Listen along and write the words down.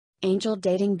Angel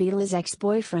dating Bela's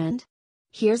ex-boyfriend?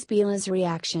 Here's Bela's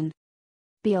reaction.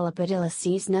 Bela Padilla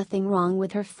sees nothing wrong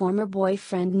with her former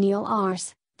boyfriend Neil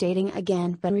Arce dating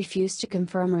again, but refused to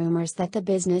confirm rumors that the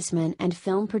businessman and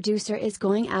film producer is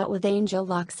going out with Angel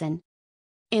Locsin.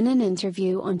 In an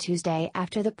interview on Tuesday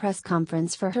after the press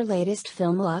conference for her latest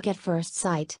film Look at First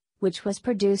Sight, which was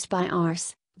produced by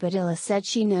Arce, Padilla said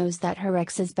she knows that her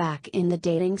ex is back in the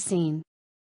dating scene.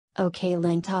 Okay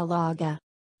lang talaga.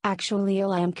 Actually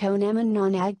alam ko naman na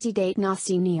nagdi-date na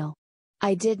si Neil.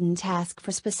 I didn't ask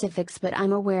for specifics, but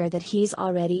I'm aware that he's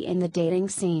already in the dating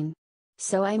scene.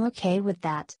 So I'm okay with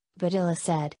that, Padilla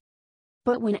said.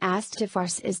 But when asked if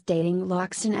Arce is dating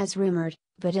Locsin as rumored,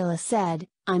 Padilla said,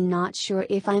 "I'm not sure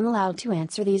if I'm allowed to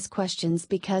answer these questions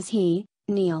because he,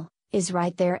 Neil, is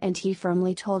right there and he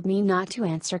firmly told me not to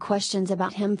answer questions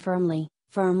about him firmly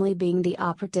being the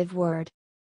operative word.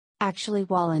 Actually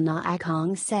wala na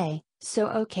akong say, so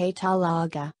okay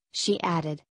talaga," she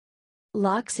added.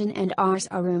 Locsin and Arce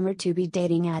are rumored to be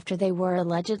dating after they were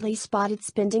allegedly spotted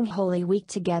spending Holy Week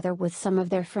together with some of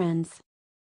their friends.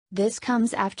 This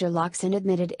comes after Locsin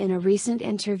admitted in a recent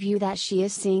interview that she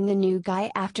is seeing the new guy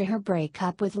after her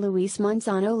breakup with Luis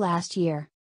Manzano last year.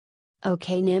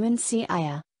 Okay naman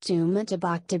siya,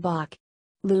 tumatabak-tabak.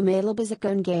 Lumalabas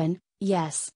akong ngayon,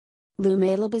 yes.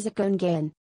 Lumalabas akong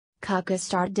ngayon.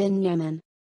 Kakastart din naman.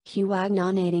 Huwag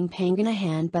na nating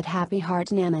panganahan but happy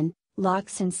heart naman,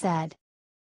 Locsin said.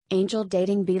 Angel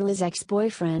dating Bela's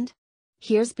ex-boyfriend?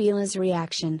 Here's Bela's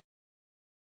reaction.